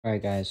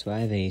Alright guys, so I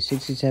have a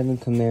 67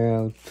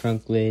 Camaro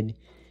trunk lid,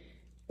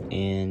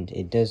 and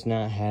it does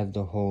not have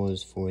the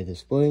holes for the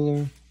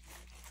spoiler.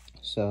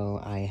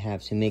 So I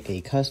have to make a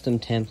custom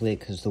template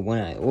because the one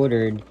I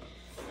ordered,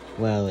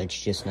 well,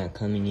 it's just not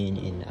coming in,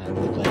 and I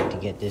would like to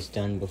get this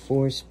done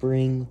before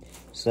spring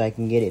so I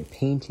can get it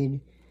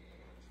painted.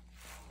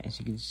 As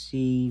you can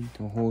see,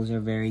 the holes are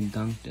very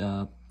gunked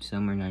up.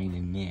 Some are not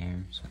even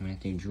there, so I'm going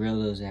to have to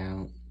drill those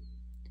out,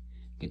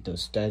 get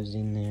those studs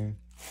in there.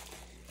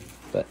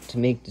 But to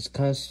make this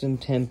custom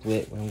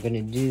template, what I'm going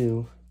to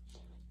do,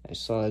 I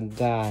saw a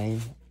guy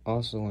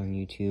also on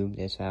YouTube,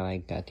 that's how I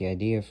got the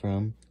idea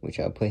from, which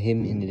I'll put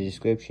him in the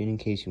description in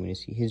case you want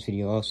to see his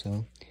video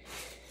also.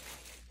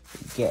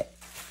 Get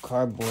a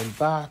cardboard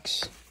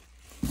box,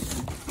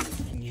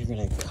 and you're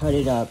going to cut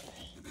it up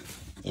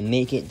and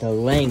make it the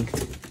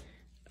length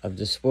of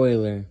the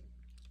spoiler,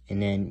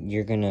 and then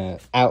you're going to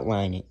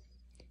outline it.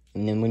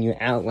 And then when you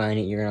outline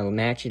it, you're going to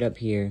match it up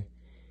here,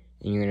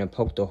 and you're going to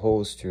poke the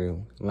holes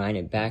through. Line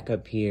it back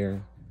up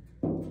here,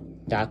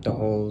 dot the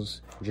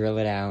holes, drill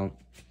it out.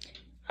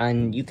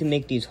 And you can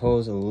make these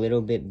holes a little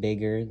bit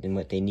bigger than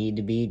what they need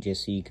to be,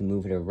 just so you can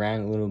move it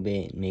around a little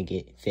bit and make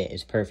it fit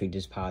as perfect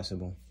as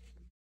possible.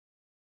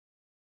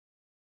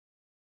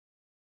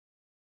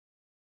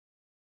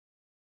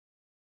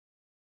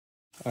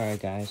 Alright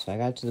guys, so I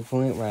got to the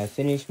point where I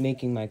finished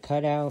making my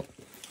cutout.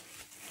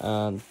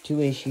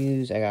 Two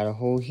issues. I got a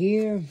hole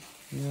here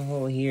and a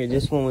hole here.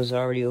 This one was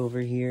already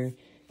over here.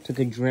 Took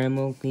a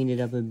Dremel, cleaned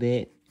it up a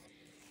bit.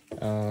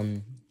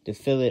 To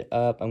fill it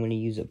up, I'm going to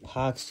use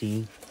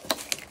epoxy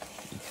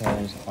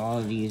because all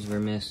of these were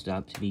messed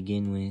up to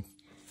begin with.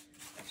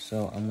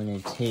 So I'm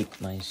going to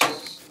take my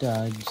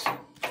studs,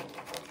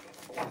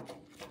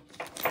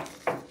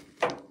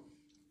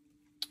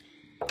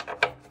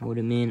 put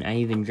them in. I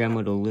even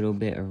Dremeled a little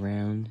bit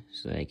around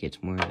so that it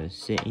gets more of a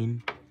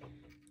sit-in.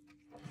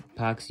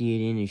 Epoxy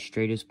it in as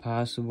straight as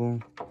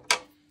possible.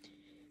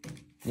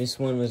 This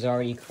one was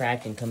already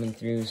cracked and coming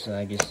through, so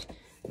I just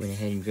went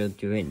ahead and drilled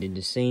through it and did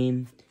the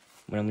same.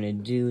 What I'm going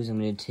to do is I'm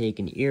going to take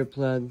an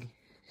earplug,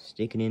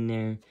 stick it in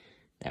there.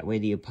 That way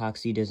the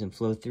epoxy doesn't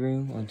flow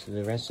through onto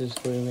the rest of the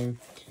spoiler.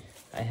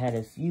 I had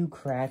a few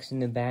cracks in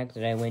the back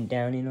that I went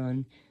down in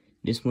on.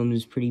 This one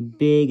was pretty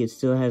big. It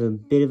still has a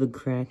bit of a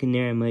crack in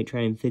there. I might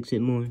try and fix it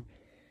more.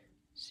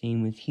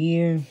 Same with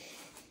here.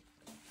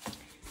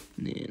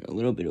 And then a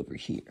little bit over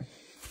here.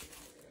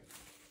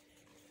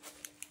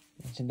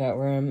 That's about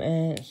where I'm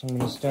at, so I'm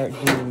going to start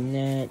doing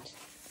that.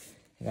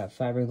 I got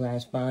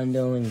fiberglass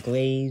Bondo and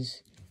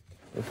glaze.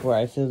 Before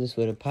I fill this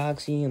with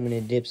epoxy, I'm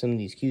going to dip some of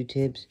these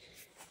Q-tips.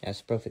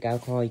 Isopropyl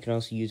alcohol. You can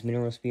also use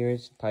mineral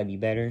spirits, probably be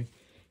better.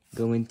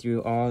 Going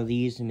through all of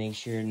these to make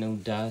sure no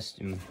dust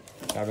and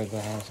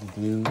fiberglass and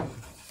glue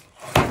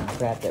and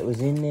crap that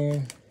was in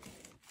there.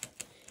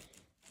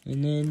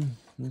 And then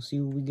we'll see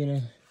what we're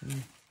going to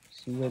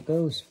see where it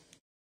goes.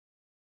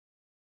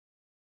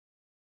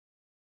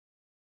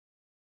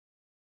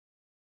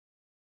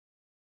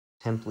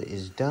 Template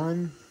is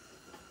done.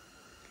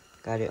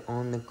 Got it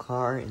on the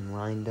car and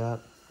lined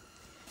up.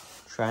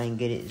 Try and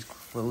get it as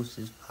close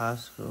as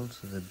possible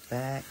to the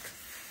back.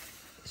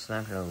 It's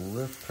not going to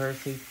look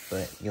perfect,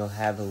 but you'll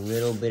have a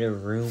little bit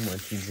of room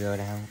once you drill it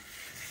out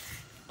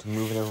to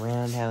move it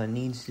around how it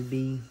needs to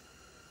be.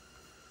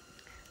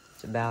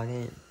 That's about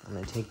it. I'm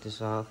going to take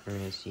this off. We're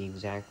going to see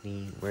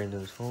exactly where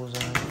those holes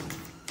are.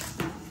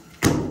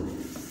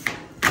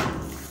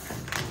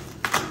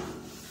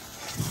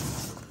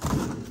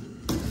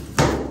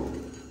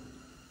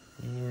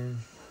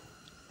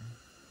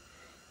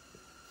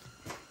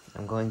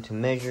 I'm going to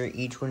measure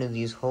each one of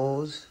these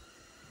holes,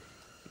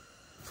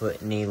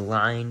 put in a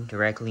line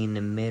directly in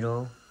the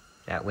middle,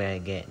 that way I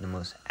get the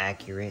most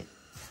accurate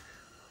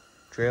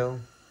drill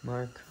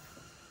mark.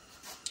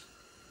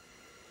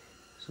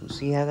 So we'll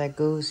see how that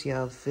goes, see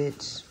how it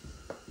fits.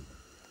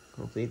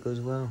 Hopefully it goes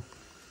well.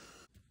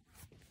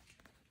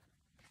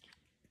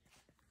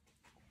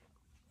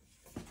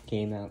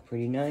 Came out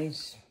pretty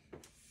nice.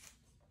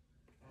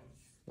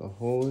 The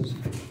holes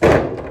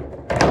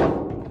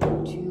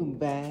aren't too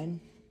bad.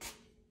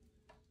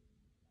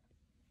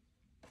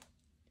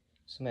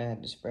 So I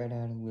have to spread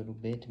out a little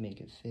bit to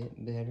make it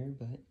fit better,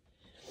 but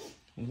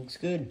it looks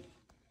good.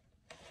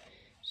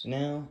 So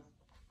now,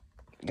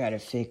 gotta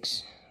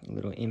fix a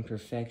little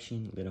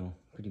imperfection,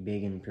 pretty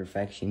big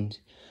imperfections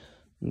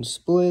on the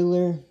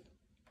spoiler,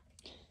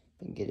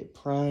 and get it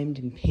primed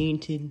and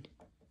painted.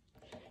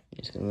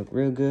 It's gonna look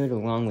real good.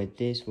 Along with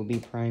this will be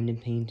primed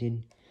and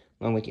painted.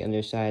 Along with the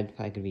other side,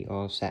 probably gonna be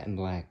all satin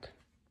black.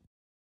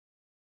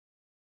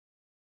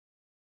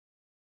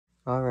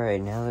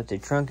 Alright, now that the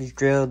trunk is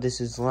drilled,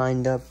 this is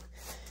lined up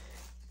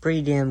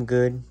pretty damn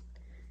good.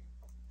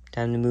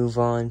 Time to move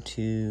on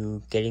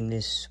to getting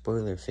this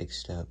spoiler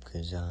fixed up,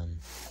 because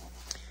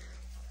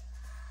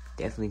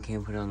definitely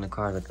can't put it on the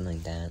car looking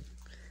like that.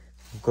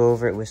 Go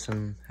over it with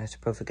some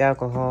isopropyl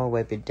alcohol,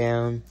 wipe it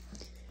down.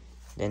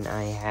 Then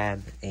I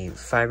have a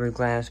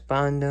fiberglass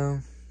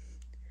Bondo.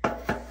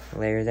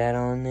 Layer that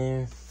on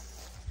there.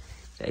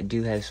 I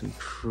do have some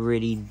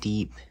pretty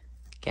deep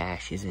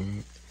gashes in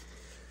it.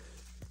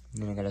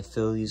 And then I gotta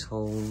fill these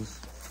holes.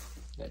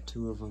 Got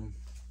 2 of them.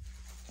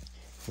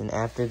 And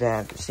after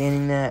that, after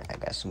sanding that, I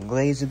got some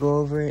glaze to go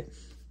over it.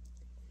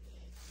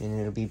 And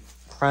it'll be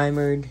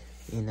primered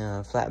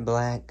in flat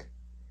black.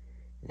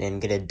 And then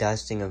get a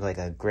dusting of like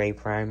a gray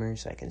primer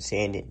so I can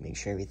sand it, make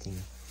sure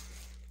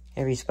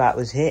every spot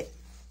was hit.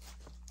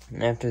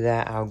 And after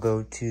that, I'll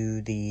go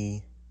to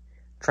the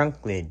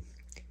trunk lid.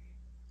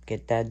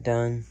 Get that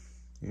done.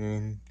 And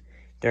then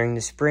during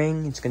the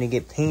spring, it's gonna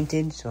get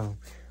painted, so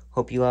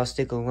hope you all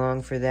stick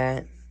along for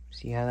that.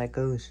 See how that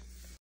goes.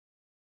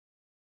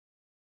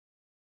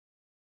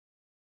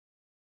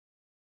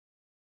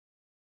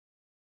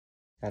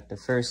 Got the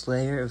first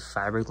layer of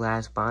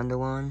fiberglass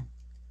Bondo on.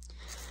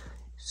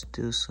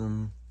 Still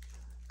some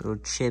little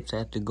chips I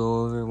have to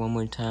go over one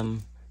more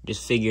time.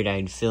 Just figured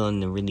I'd fill in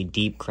the really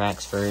deep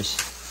cracks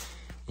first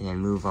and then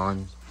move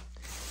on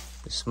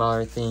to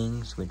smaller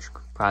things, which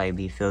could probably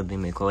be filled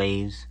in with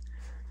glaze.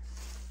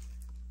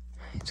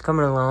 It's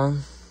coming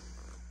along.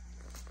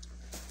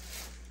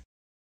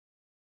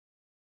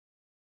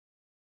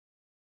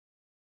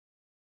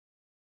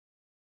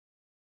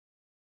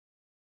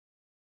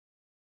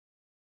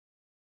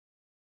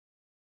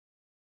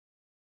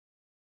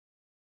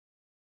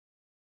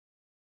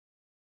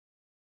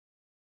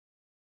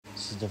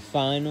 This is the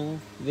final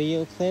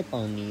video clip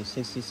on the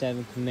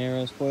 67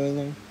 Camaro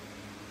spoiler.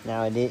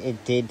 Now,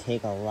 it did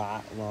take a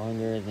lot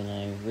longer than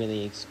I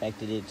really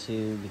expected it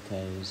to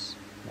because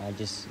I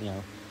just,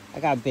 I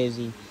got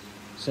busy.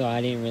 So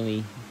I didn't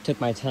really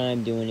took my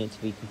time doing it,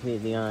 to be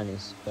completely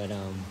honest. But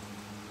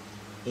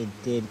it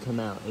did come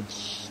out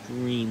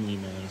extremely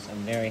nice.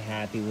 I'm very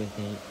happy with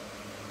it.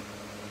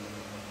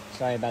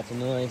 Sorry about the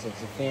noise.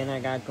 It's a fan I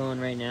got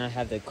going right now. I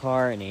have the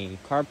car in a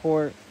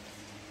carport.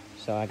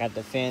 So I got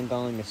the fan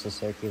going just to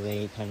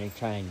circulate, kind of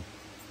try and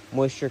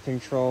moisture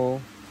control.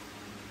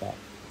 But,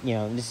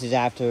 this is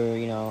after,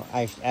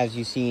 as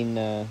you see in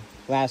the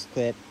last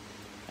clip,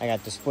 I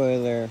got the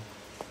spoiler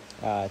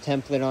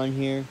template on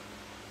here.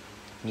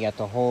 You got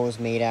the holes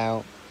made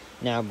out.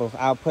 Now,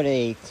 I'll put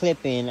a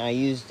clip in. I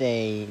used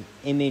a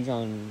image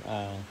on,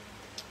 I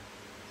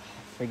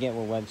forget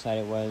what website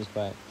it was,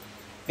 but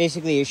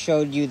basically it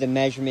showed you the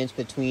measurements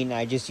between.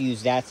 I just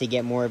used that to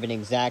get more of an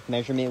exact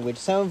measurement, which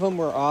some of them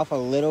were off a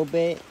little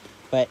bit,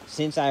 but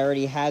since I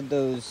already had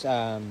those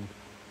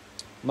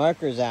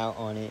markers out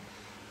on it,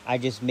 I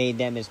just made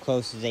them as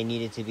close as they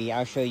needed to be.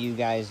 I'll show you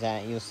guys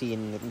that. You'll see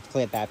in the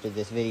clip after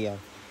this video.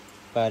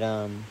 But,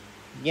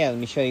 yeah, let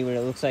me show you what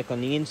it looks like on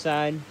the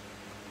inside.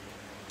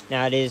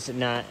 Now, it is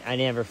not, I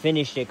never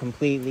finished it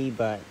completely,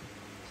 but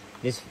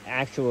this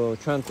actual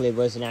trunk lid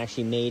wasn't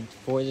actually made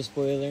for the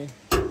spoiler.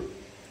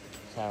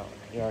 So,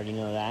 you already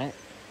know that.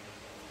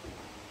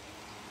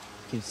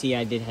 You can see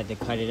I did have to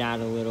cut it out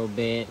a little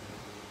bit.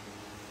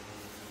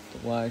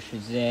 The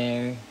washer's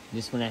there.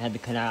 This one I had to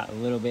cut out a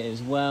little bit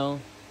as well.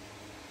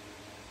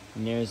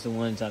 And there's the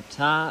ones up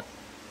top.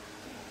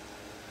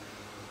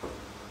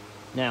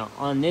 Now,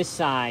 on this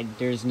side,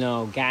 there's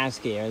no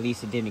gasket, or at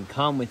least it didn't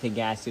come with a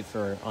gasket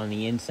on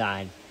the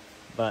inside.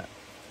 But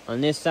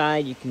on this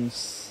side, you can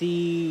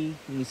see,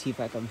 let me see if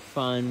I can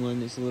find one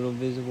that's a little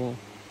visible.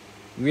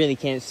 You really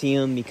can't see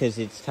them because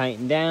it's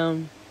tightened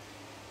down.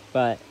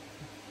 But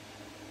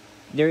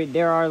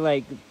there are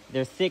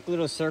they're thick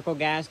little circle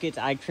gaskets.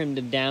 I trimmed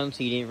them down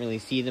so you didn't really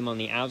see them on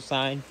the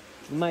outside.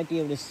 You might be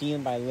able to see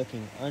them by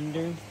looking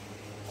under.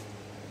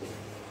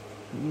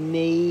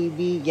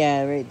 Maybe,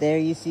 yeah, right there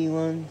you see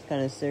one. It's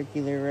kind of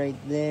circular right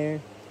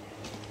there.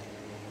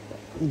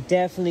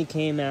 Definitely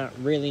came out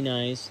really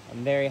nice.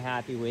 I'm very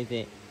happy with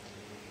it.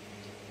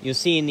 You'll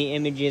see in the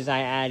images I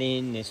add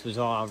in, this was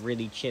all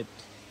really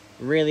chipped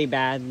really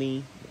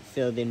badly. It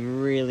filled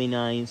in really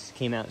nice.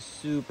 Came out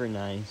super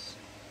nice.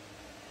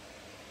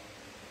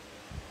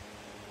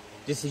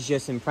 This is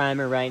just in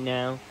primer right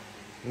now.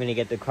 I'm going to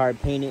get the car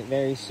painted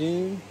very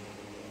soon.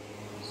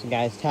 So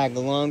guys, tag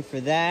along for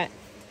that.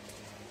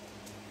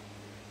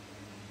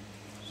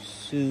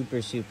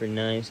 Super, super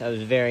nice. I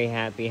was very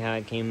happy how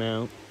it came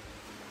out.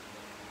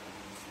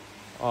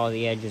 All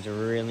the edges are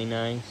really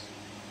nice.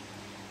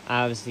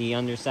 Obviously, the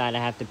underside I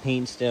have to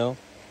paint still.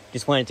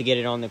 Just wanted to get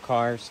it on the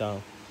car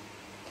so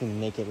can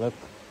make it look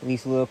at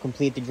least a little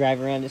complete to drive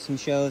around to some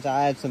shows.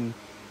 I had some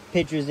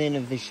pictures in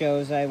of the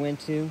shows I went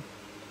to.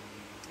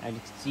 As you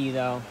can see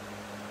though,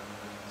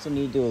 still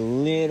need to do a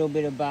little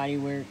bit of body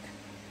work.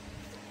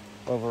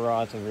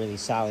 Overall, it's a really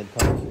solid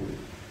car.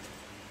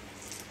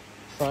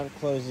 Front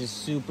closes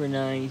super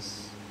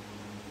nice.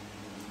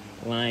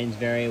 Lines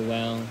very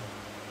well.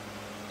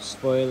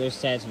 Spoiler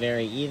sets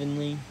very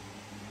evenly.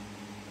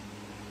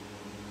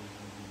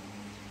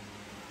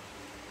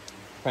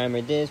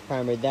 Primer this,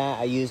 primer that.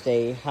 I used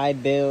a high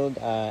build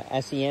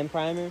SEM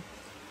primer.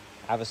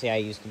 Obviously I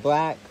used the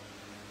black.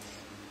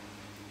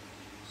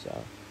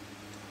 So,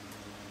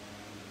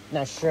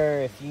 not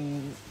sure if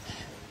you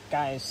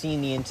guys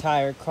seen the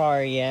entire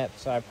car yet,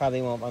 so I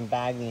probably won't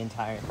unbag the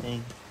entire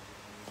thing.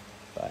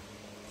 But,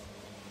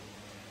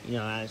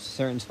 at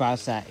certain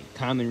spots that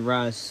common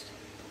rust,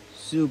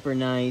 super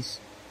nice.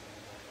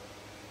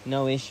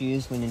 no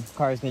issues when the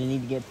car's going to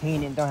need to get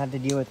painted. Don't have to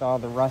deal with all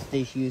the rust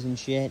issues and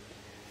shit.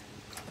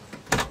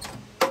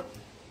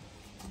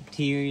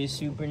 Interior is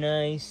super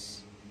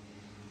nice.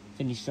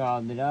 Finished all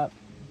of it up.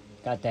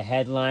 Got the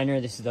headliner.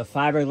 This is the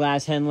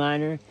fiberglass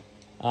headliner.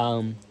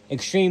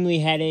 Extremely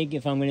headache,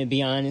 if I'm going to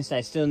be honest.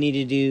 I still need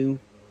to do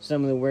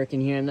some of the work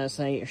in here. I'm not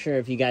sure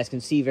if you guys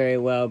can see very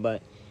well,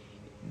 but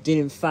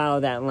didn't follow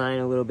that line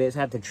a little bit. So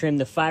I have to trim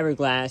the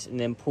fiberglass and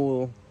then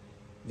pull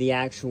the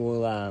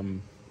actual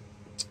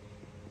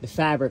the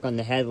fabric on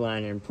the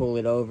headliner and pull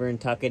it over and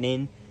tuck it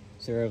in,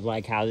 sort of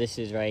like how this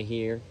is right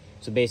here.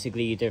 So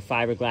basically the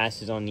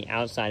fiberglass is on the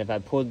outside. If I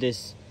pulled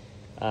this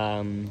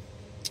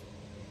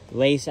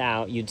lace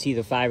out, you'd see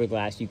the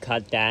fiberglass. You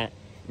cut that,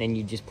 then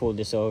you just pull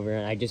this over,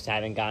 and I just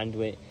haven't gotten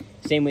to it.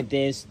 Same with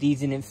this. These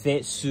didn't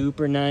fit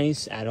super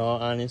nice at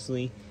all,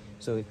 honestly.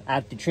 So I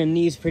have to trim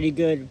these pretty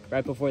good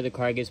right before the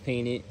car gets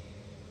painted.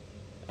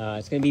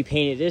 It's going to be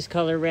painted this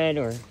color red,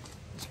 or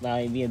it's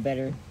probably be a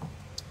better.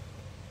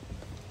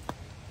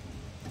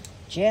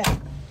 Yeah,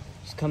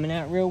 it's coming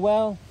out real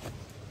well.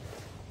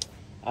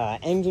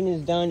 Engine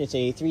is done. It's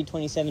a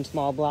 327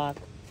 small block.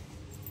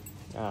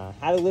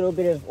 Had a little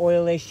bit of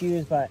oil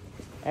issues, but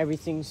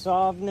everything's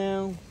solved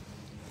now.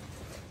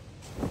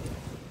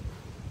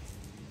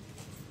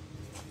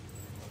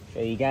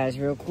 Show you guys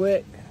real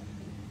quick.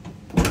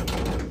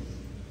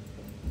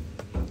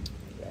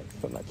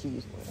 Put my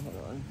keys. Hold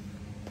on.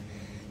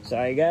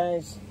 Sorry,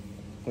 guys.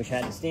 Wish I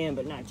had to stand,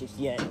 but not just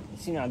yet.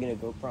 Soon I'll get a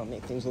GoPro,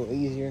 make things a little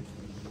easier.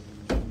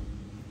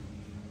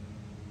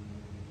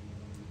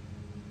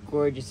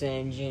 Gorgeous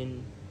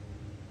engine,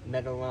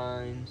 metal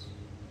lines.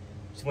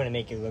 Just want to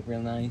make it look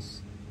real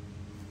nice.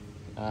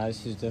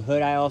 This is the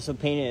hood I also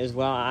painted as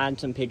well. I added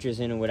some pictures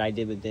in of what I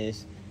did with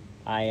this.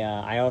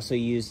 I also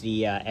used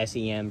the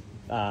SEM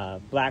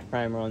black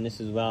primer on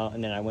this as well,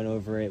 and then I went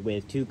over it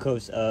with 2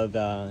 coats of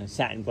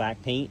satin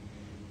black paint.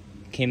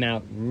 Came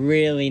out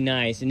really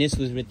nice, and this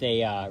was with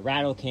a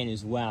rattle can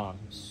as well.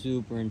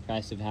 Super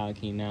impressive how it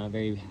came out.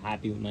 Very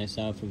happy with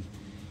myself with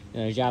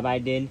the job I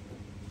did.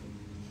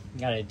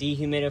 Got a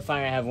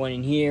dehumidifier. I have one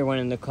in here, one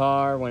in the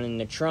car, one in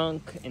the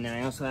trunk, and then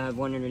I also have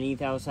one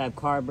underneath. I also have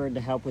cardboard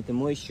to help with the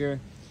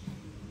moisture.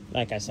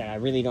 Like I said, I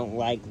really don't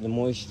like the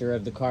moisture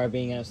of the car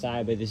being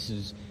outside, but this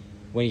is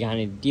what you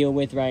gotta deal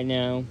with right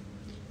now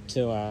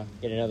to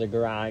get another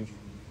garage.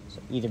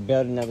 So either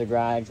build another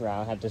garage, or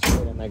I'll have to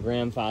store it at my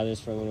grandfather's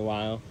for a little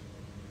while.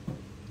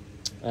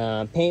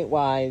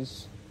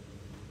 Paint-wise,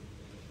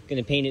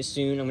 gonna paint it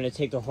soon. I'm gonna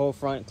take the whole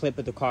front clip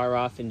of the car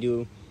off and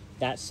do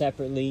that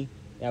separately.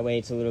 That way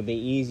it's a little bit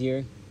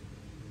easier.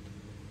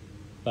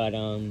 But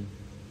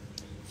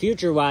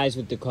future-wise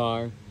with the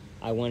car,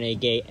 I want to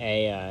get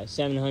a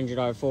 700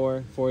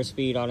 R4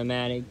 4-speed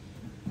automatic.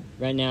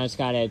 Right now it's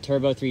got a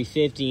turbo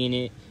 350 in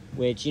it,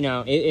 which, you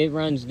know, it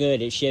runs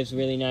good. It shifts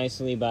really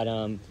nicely, but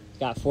it's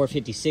got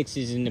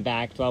 456s in the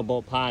back,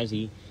 12-bolt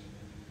posi.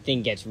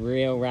 Thing gets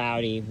real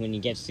rowdy when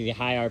it gets to the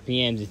high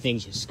RPMs. The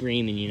thing's just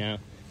screaming, you know.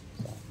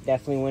 So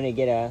definitely want to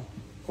get a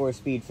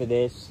 4-speed for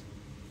this.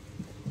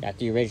 Got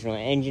the original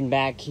engine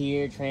back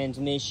here,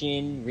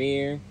 transmission,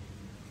 rear.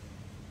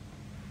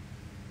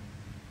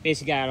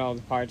 Basically got all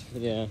the parts for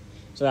the...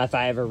 So if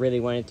I ever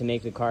really wanted to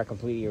make the car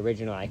completely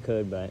original, I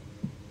could, but,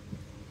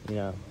 you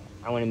know,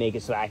 I want to make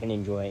it so I can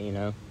enjoy it, you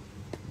know.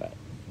 But,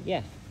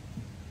 yeah.